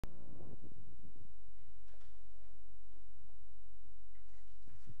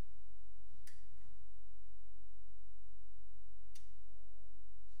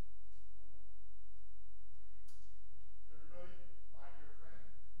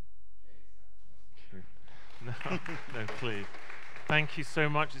No, please. Thank you so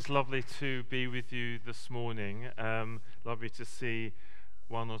much. It's lovely to be with you this morning. Lovely to see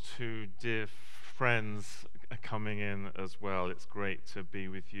one or two dear friends coming in as well. It's great to be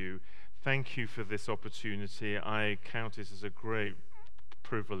with you. Thank you for this opportunity. I count it as a great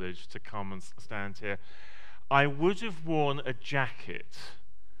privilege to come and stand here. I would have worn a jacket,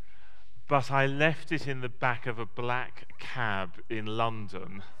 but I left it in the back of a black cab in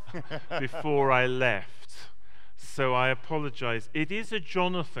London before I left. So I apologize. It is a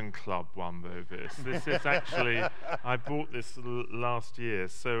Jonathan Club one, though. This is actually, I bought this last year.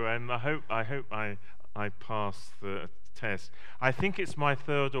 So and I hope I pass the test. I think it's my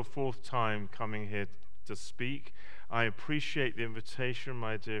third or fourth time coming here to speak. I appreciate the invitation,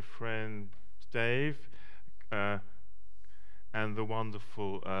 my dear friend Dave, and the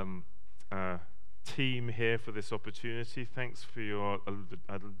wonderful team here for this opportunity. Thanks for your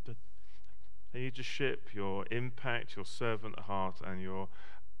leadership, your impact, your servant heart, and your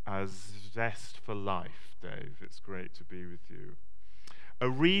zest for life, Dave. It's great to be with you. A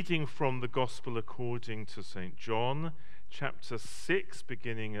reading from the Gospel according to St. John, chapter 6,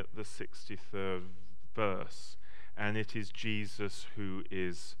 beginning at the 63rd verse. And it is Jesus who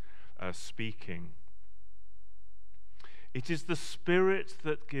is speaking. It is the Spirit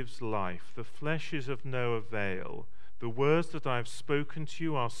that gives life. The flesh is of no avail. The words that I have spoken to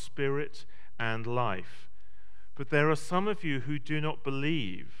you are spirit and life. But there are some of you who do not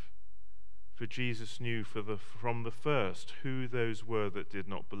believe. For Jesus knew from the first who those were that did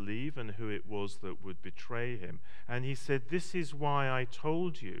not believe and who it was that would betray him. And he said, "This is why I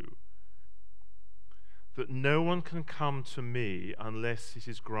told you that no one can come to me unless it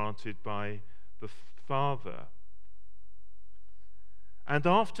is granted by the Father." And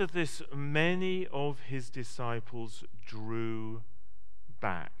after this, many of his disciples drew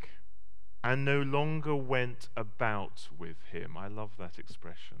back and no longer went about with him. I love that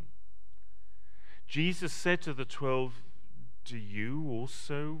expression. Jesus said to the 12, "Do you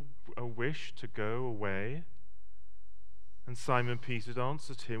also wish to go away?" And Simon Peter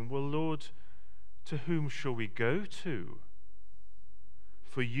answered him, "Well, Lord, to whom shall we go to?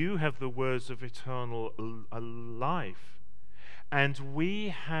 For you have the words of eternal life. And we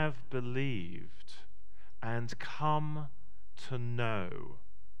have believed and come to know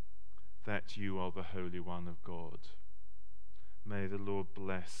that you are the Holy One of God." May the Lord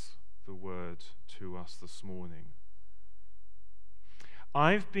bless the word to us this morning.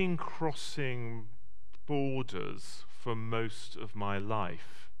 I've been crossing borders for most of my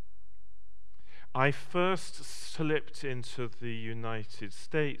life. I first slipped into the United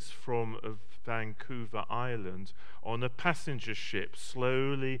States from Vancouver Island on a passenger ship,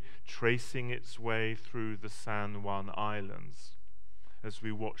 slowly tracing its way through the San Juan Islands as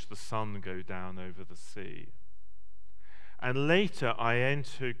we watched the sun go down over the sea. And later I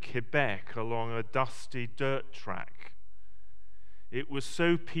entered Quebec along a dusty dirt track. It was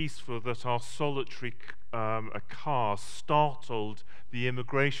so peaceful that our solitary car startled the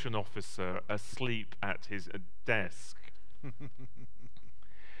immigration officer asleep at his desk.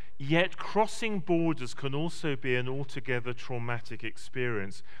 Yet crossing borders can also be an altogether traumatic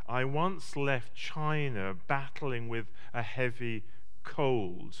experience. I once left China battling with a heavy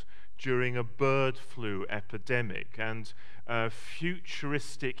cold during a bird flu epidemic, and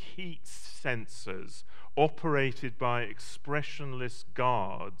futuristic heat sensors operated by expressionless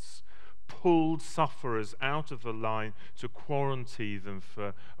guards pulled sufferers out of the line to quarantine them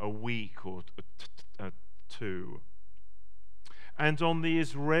for a week or two. And on the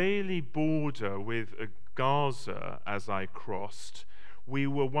Israeli border with Gaza, as I crossed, we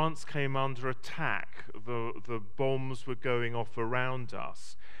once came under attack. The bombs were going off around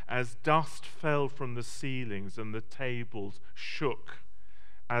us as dust fell from the ceilings and the tables shook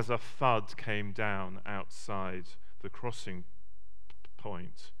as a thud came down outside the crossing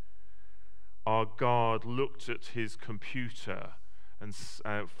point. Our guard looked at his computer and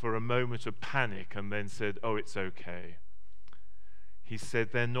for a moment of panic and then said, "Oh, it's okay." He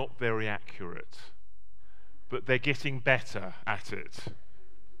said, "They're not very accurate, but they're getting better at it."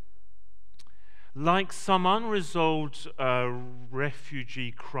 Like some unresolved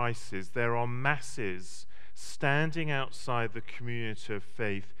refugee crisis, there are masses standing outside the community of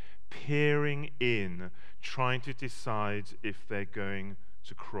faith, peering in, trying to decide if they're going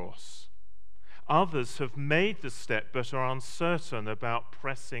to cross. Others have made the step but are uncertain about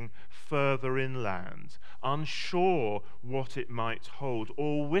pressing further inland, unsure what it might hold,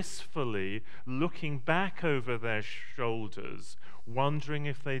 or wistfully looking back over their shoulders, wondering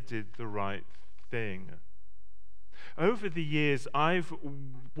if they did the right thing. Over the years, I've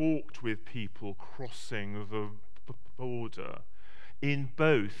walked with people crossing the border in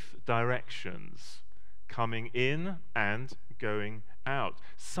both directions, coming in and going out,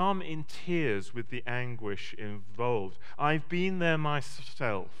 some in tears with the anguish involved. I've been there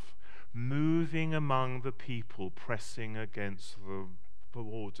myself, moving among the people pressing against the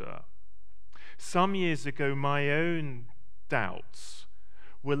border. Some years ago, my own doubts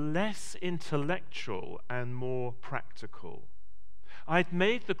were less intellectual and more practical. I'd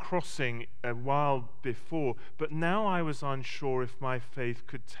made the crossing a while before, but now I was unsure if my faith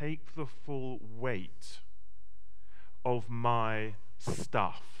could take the full weight of my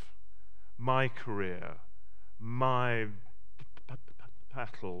stuff, my career, my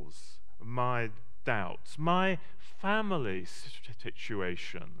battles, my doubts, my family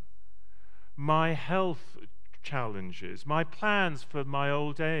situation, my health challenges, my plans for my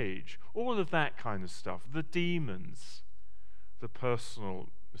old age, all of that kind of stuff, the demons, the personal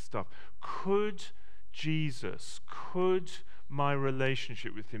stuff. Could my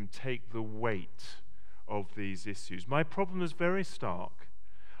relationship with him take the weight of these issues? My problem is very stark.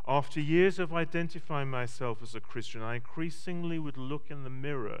 After years of identifying myself as a Christian, I increasingly would look in the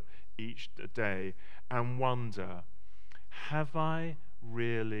mirror each day and wonder, have I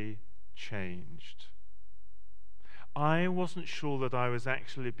really changed? I wasn't sure that I was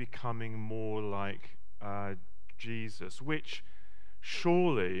actually becoming more like Jesus, which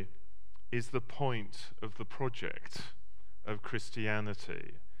surely is the point of the project of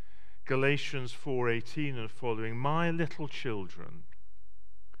Christianity. Galatians 4:18 and following, my little children,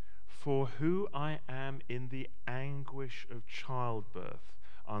 for who I am in the anguish of childbirth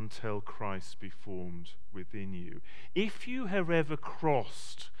until Christ be formed within you. If you have ever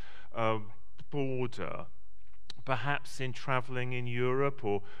crossed a border, perhaps in traveling in Europe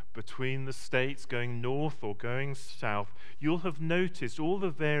or between the states, going north or going south, you'll have noticed all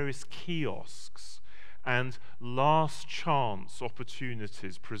the various kiosks and last chance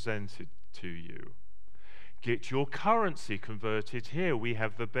opportunities presented to you. Get your currency converted here. We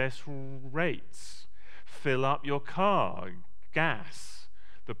have the best rates. Fill up your car, gas.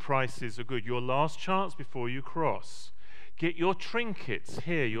 The prices are good. Your last chance before you cross. Get your trinkets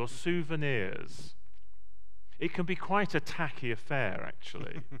here, your souvenirs. It can be quite a tacky affair,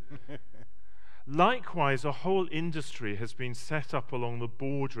 actually. Likewise, a whole industry has been set up along the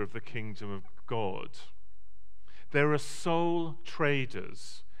border of the kingdom of God. There are sole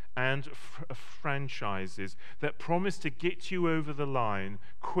traders and franchises that promise to get you over the line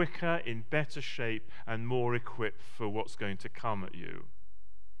quicker, in better shape, and more equipped for what's going to come at you.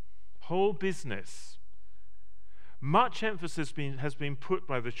 Whole business. Much emphasis has been put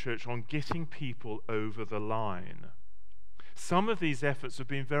by the church on getting people over the line. Some of these efforts have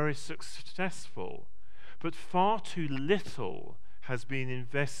been very successful, but far too little has been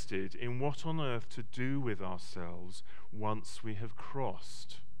invested in what on earth to do with ourselves once we have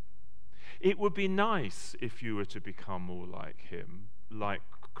crossed. It would be nice if you were to become more like him, like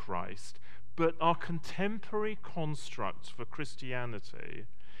Christ, but our contemporary construct for Christianity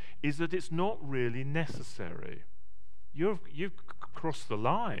is that it's not really necessary. You've crossed the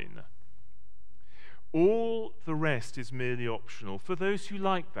line. All the rest is merely optional for those who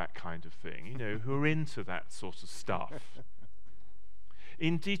like that kind of thing, who are into that sort of stuff.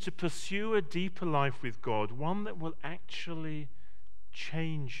 Indeed, to pursue a deeper life with God, one that will actually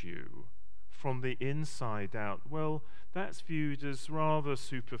change you from the inside out, well, that's viewed as rather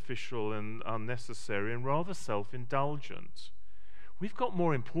superficial and unnecessary and rather self-indulgent. We've got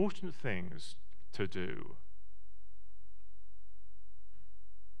more important things to do.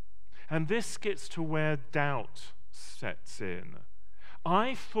 And this gets to where doubt sets in.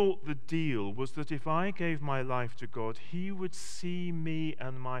 I thought the deal was that if I gave my life to God, he would see me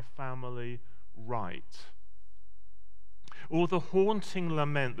and my family right. Or the haunting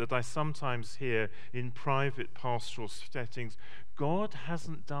lament that I sometimes hear in private pastoral settings, God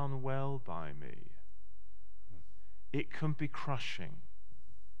hasn't done well by me. It can be crushing.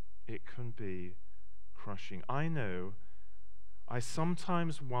 It can be crushing. I know. I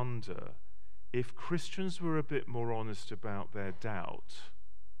sometimes wonder if Christians were a bit more honest about their doubt,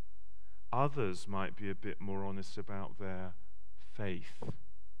 others might be a bit more honest about their faith.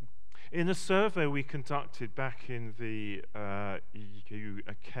 In a survey we conducted back in the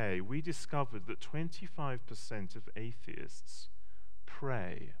UK, we discovered that 25% of atheists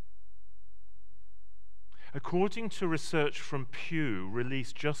pray. According to research from Pew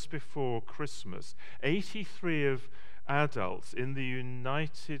released just before Christmas, 83 of adults in the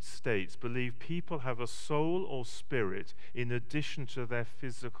United States believe people have a soul or spirit in addition to their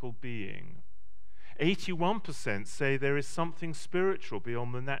physical being. 81% say there is something spiritual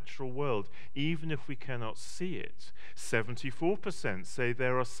beyond the natural world, even if we cannot see it. 74% say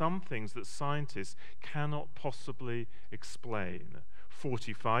there are some things that scientists cannot possibly explain.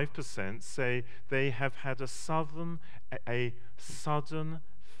 45% say they have had a sudden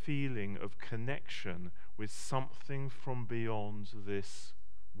feeling of connection with something from beyond this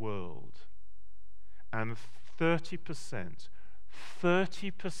world. And 30%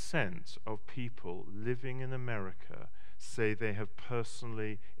 of people living in America say they have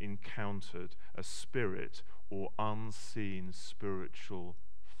personally encountered a spirit or unseen spiritual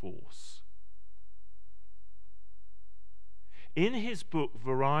force. In his book,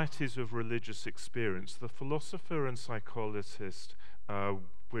 Varieties of Religious Experience, the philosopher and psychologist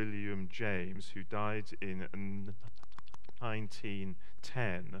William James, who died in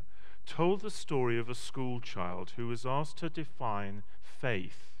 1910, told the story of a school child who was asked to define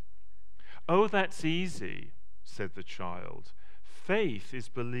faith. "Oh, that's easy," said the child. "Faith is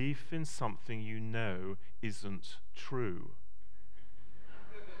belief in something you know isn't true."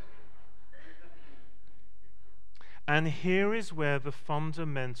 And here is where the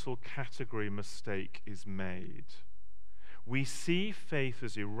fundamental category mistake is made. We see faith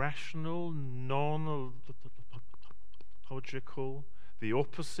as irrational, non-logical, the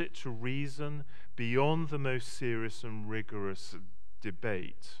opposite to reason, beyond the most serious and rigorous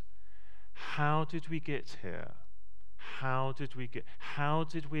debate. How did we get here? How did we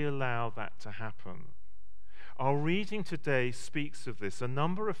allow that to happen? Our reading today speaks of this. A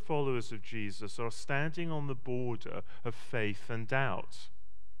number of followers of Jesus are standing on the border of faith and doubt.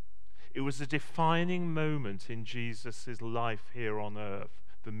 It was a defining moment in Jesus' life here on earth,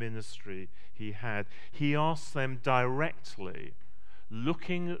 the ministry he had. He asked them directly,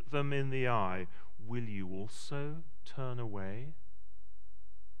 looking at them in the eye, "Will you also turn away?"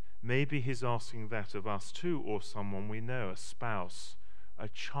 Maybe he's asking that of us too, or someone we know, a spouse, a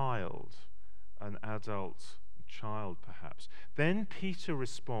child, an adult child perhaps. Then Peter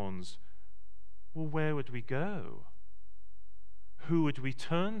responds, "Well, where would we go? Who would we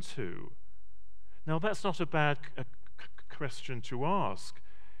turn to?" Now that's not a bad question to ask,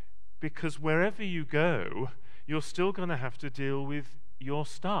 because wherever you go, you're still going to have to deal with your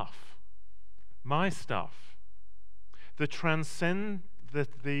stuff, my stuff. The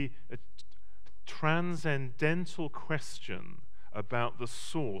transcendental question about the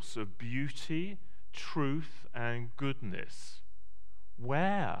source of beauty, truth, and goodness.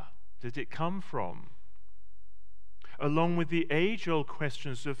 Where did it come from? Along with the age-old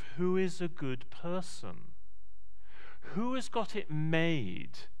questions of who is a good person? Who has got it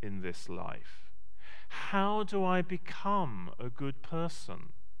made in this life? How do I become a good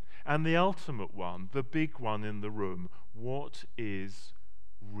person? And the ultimate one, the big one in the room, what is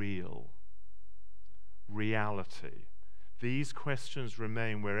real? Reality. These questions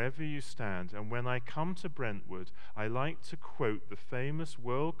remain wherever you stand, and when I come to Brentwood, I like to quote the famous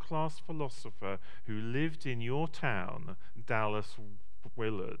world-class philosopher who lived in your town, Dallas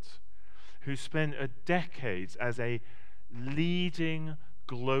Willard, who spent decades as a leading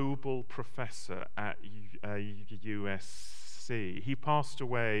global professor at USC. He passed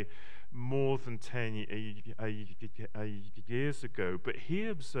away more than 10 years ago, but he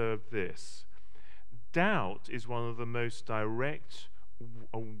observed this: doubt is one of the most direct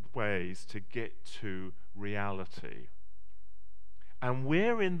ways to get to reality. And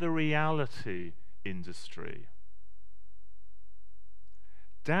we're in the reality industry.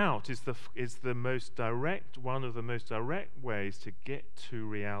 Doubt is the most direct, one of the most direct ways to get to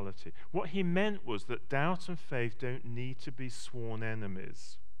reality. What he meant was that doubt and faith don't need to be sworn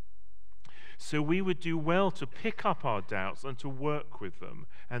enemies. So we would do well to pick up our doubts and to work with them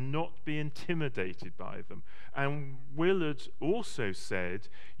and not be intimidated by them. And Willard also said,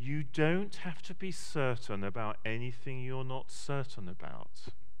 you don't have to be certain about anything you're not certain about.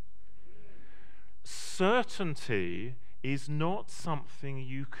 Certainty is not something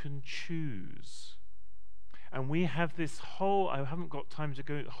you can choose. And we have this whole, I haven't got time to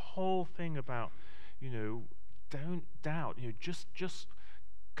go, the whole thing about, don't doubt, just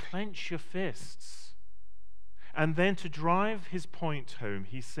clench your fists. And then to drive his point home,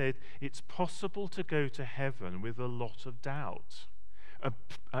 he said, it's possible to go to heaven with a lot of doubt.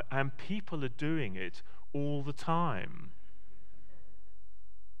 And people are doing it all the time.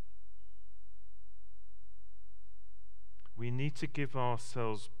 We need to give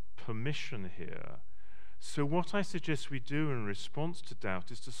ourselves permission here. So what I suggest we do in response to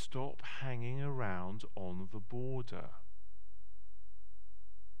doubt is to stop hanging around on the border.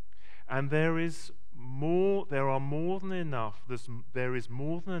 And there is there are more than enough, there is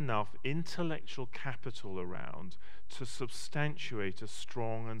more than enough intellectual capital around to substantiate a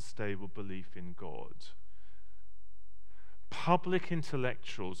strong and stable belief in God. Public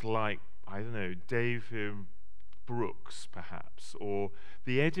intellectuals like, I don't know, David Brooks, perhaps, or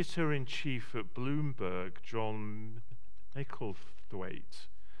the editor-in-chief at Bloomberg, John Micklethwaite,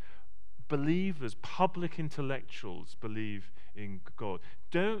 believers, public intellectuals believe in God.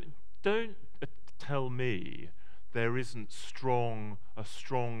 Don't tell me there isn't a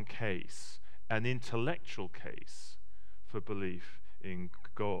strong case, an intellectual case for belief in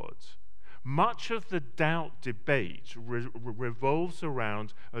God. Much of the doubt debate revolves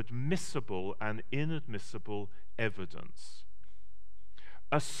around admissible and inadmissible evidence.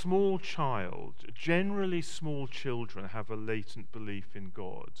 A small child, generally small children, have a latent belief in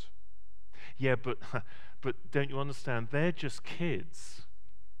God. Yeah, but don't you understand? They're just kids.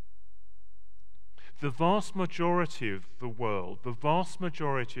 The vast majority of the world, the vast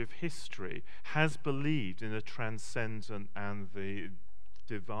majority of history has believed in the transcendent and the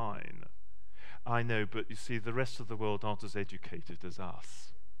divine. I know, but you see, the rest of the world aren't as educated as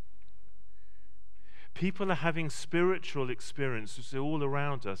us. People are having spiritual experiences all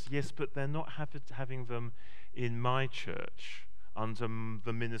around us, yes, but they're not having them in my church, under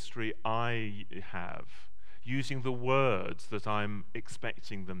the ministry I have, using the words that I'm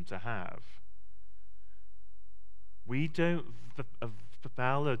expecting them to have. We don't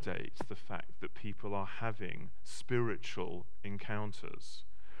validate the fact that people are having spiritual encounters.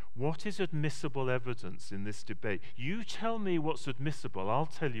 What is admissible evidence in this debate? You tell me what's admissible, I'll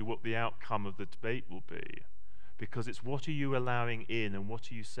tell you what the outcome of the debate will be. Because it's what are you allowing in and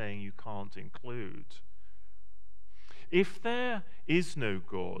what are you saying you can't include. If there is no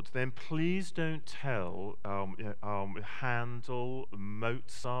God, then please don't tell Handel,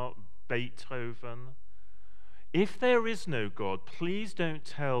 Mozart, Beethoven. If there is no God, please don't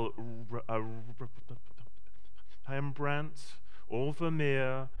tell Rembrandt or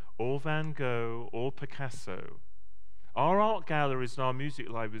Vermeer or Van Gogh or Picasso. Our art galleries and our music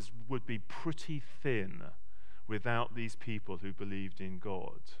libraries would be pretty thin without these people who believed in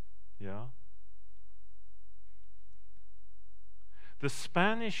God. Yeah? The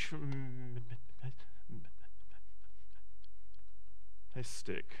Spanish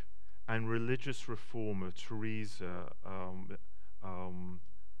mystic and religious reformer Teresa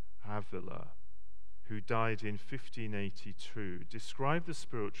Avila, who died in 1582, described the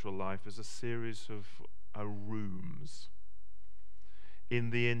spiritual life as a series of rooms in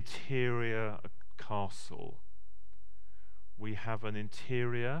the interior castle. We have an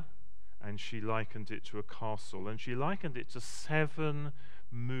interior, and she likened it to a castle, and she likened it to 7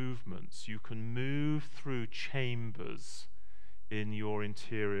 movements. You can move through chambers in your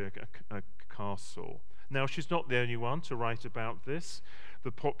interior castle. Now, she's not the only one to write about this.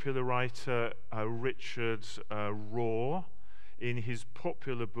 The popular writer Richard Rohr, in his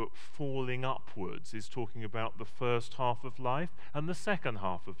popular book Falling Upwards, is talking about the first half of life and the second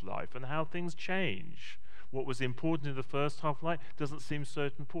half of life and how things change. What was important in the first half of life doesn't seem so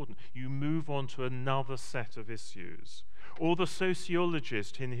important. You move on to another set of issues. Or the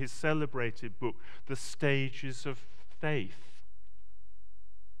sociologist in his celebrated book, The Stages of Faith.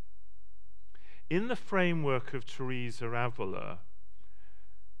 In the framework of Teresa Avila,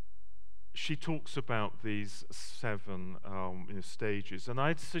 she talks about these 7 stages, and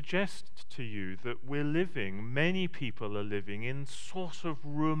I'd suggest to you that many people are living in sort of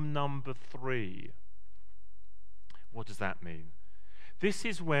room number 3. What does that mean? This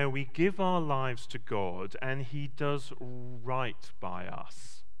is where we give our lives to God and He does right by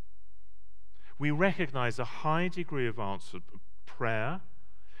us. We recognize a high degree of answered prayer.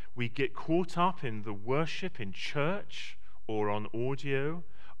 We get caught up in the worship in church or on audio.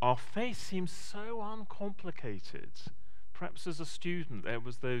 Our faith seems so uncomplicated. Perhaps as a student, there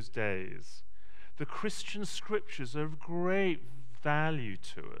was those days. The Christian scriptures are of great value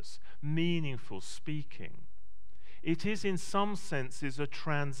to us, meaningful speaking. It is, in some senses, a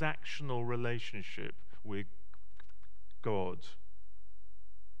transactional relationship with God.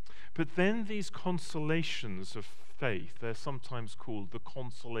 But then these consolations of faith, they're sometimes called the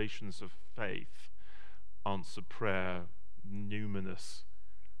consolations of faith, answered prayer, numinous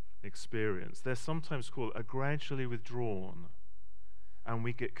experience. They're sometimes called are gradually withdrawn, and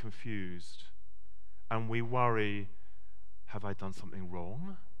we get confused, and we worry, have I done something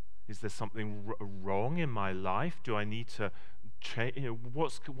wrong? Is there something wrong in my life? Do I need to change?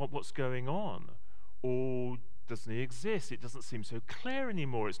 What's going on? Or doesn't He exist? It doesn't seem so clear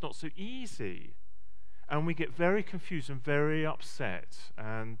anymore. It's not so easy. And we get very confused and very upset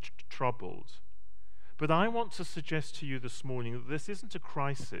and troubled. But I want to suggest to you this morning that this isn't a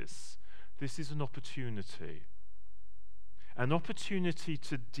crisis, this is an opportunity. An opportunity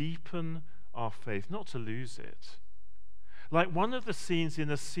to deepen our faith, not to lose it. Like one of the scenes in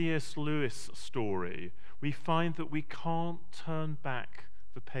a C.S. Lewis story, we find that we can't turn back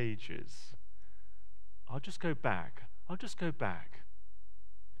the pages. I'll just go back. The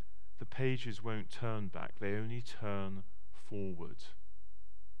pages won't turn back, they only turn forward.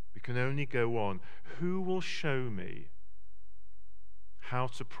 We can only go on. Who will show me how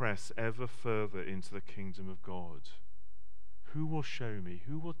to press ever further into the kingdom of God? Who will show me?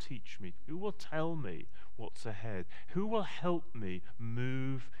 Who will teach me? Who will tell me what's ahead? Who will help me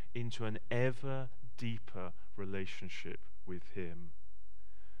move into an ever deeper relationship with Him?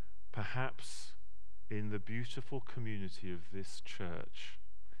 Perhaps in the beautiful community of this church,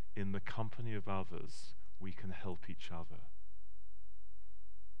 in the company of others, we can help each other.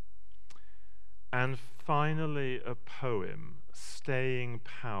 And finally, a poem, Staying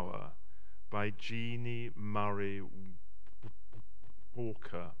Power, by Jeannie Murray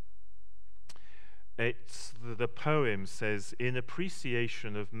Walker. The poem says, in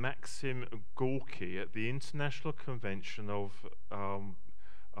appreciation of Maxim Gorky at the International Convention of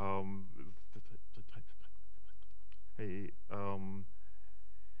in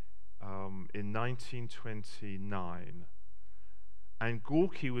 1929. And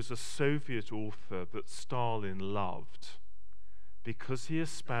Gorky was a Soviet author that Stalin loved because he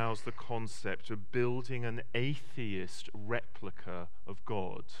espoused the concept of building an atheist replica of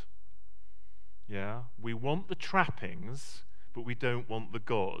God. Yeah? We want the trappings, but we don't want the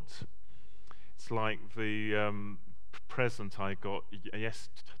God. It's like the present I got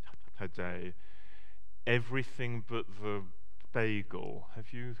yesterday, everything but the bagel.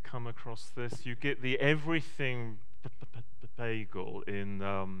 Have you come across this? You get the everything bagel in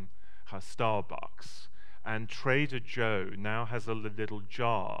Starbucks, and Trader Joe now has a little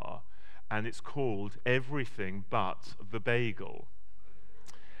jar, and it's called Everything But the Bagel.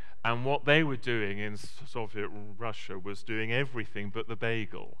 And what they were doing in Soviet Russia was doing everything but the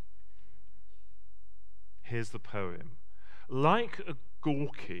bagel. Here's the poem. Like a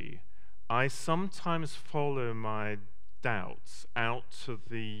Gorky, I sometimes follow my doubts out to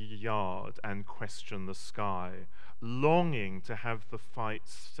the yard and question the sky, longing to have the fight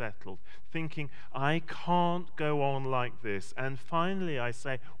settled, thinking I can't go on like this. And finally I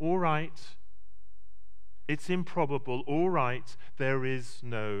say, all right, it's improbable, all right, there is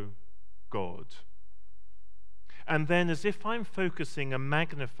no God. And then, as if I'm focusing a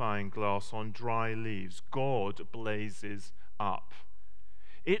magnifying glass on dry leaves, God blazes up.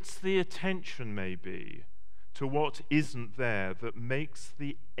 It's the attention, maybe, to what isn't there that makes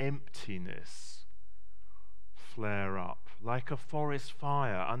the emptiness flare up like a forest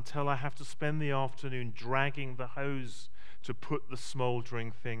fire until I have to spend the afternoon dragging the hose to put the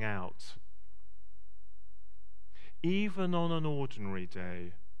smouldering thing out. Even on an ordinary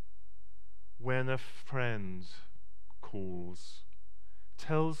day, when a friend calls,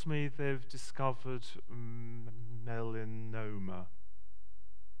 tells me they've discovered melanoma,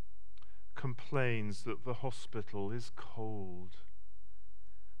 complains that the hospital is cold,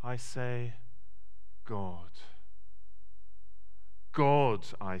 I say, God. God,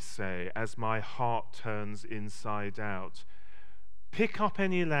 I say, as my heart turns inside out. Pick up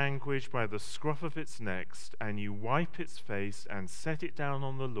any language by the scruff of its neck, and you wipe its face and set it down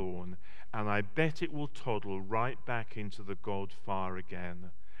on the lawn, and I bet it will toddle right back into the God fire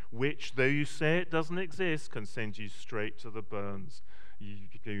again, which, though you say it doesn't exist, can send you straight to the burns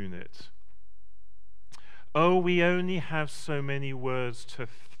unit. Oh, we only have so many words to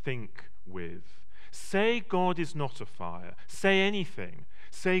think with. Say God is not a fire. Say anything.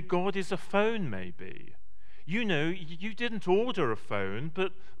 Say God is a phone, maybe. You know, you didn't order a phone,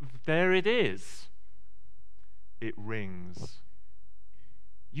 but there it is. It rings.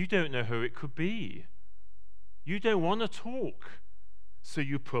 You don't know who it could be. You don't want to talk, so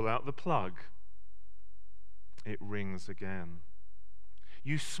you pull out the plug. It rings again.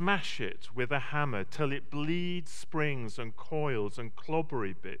 You smash it with a hammer till it bleeds springs and coils and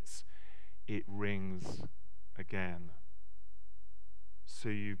clobbery bits. It rings again. So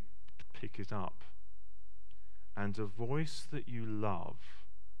you pick it up, and a voice that you love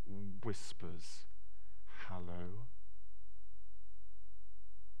whispers, "Hello."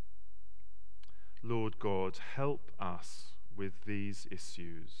 Lord God, help us with these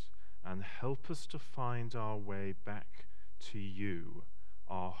issues and help us to find our way back to you,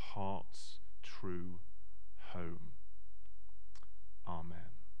 our heart's true home.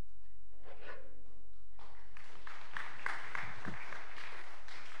 Amen.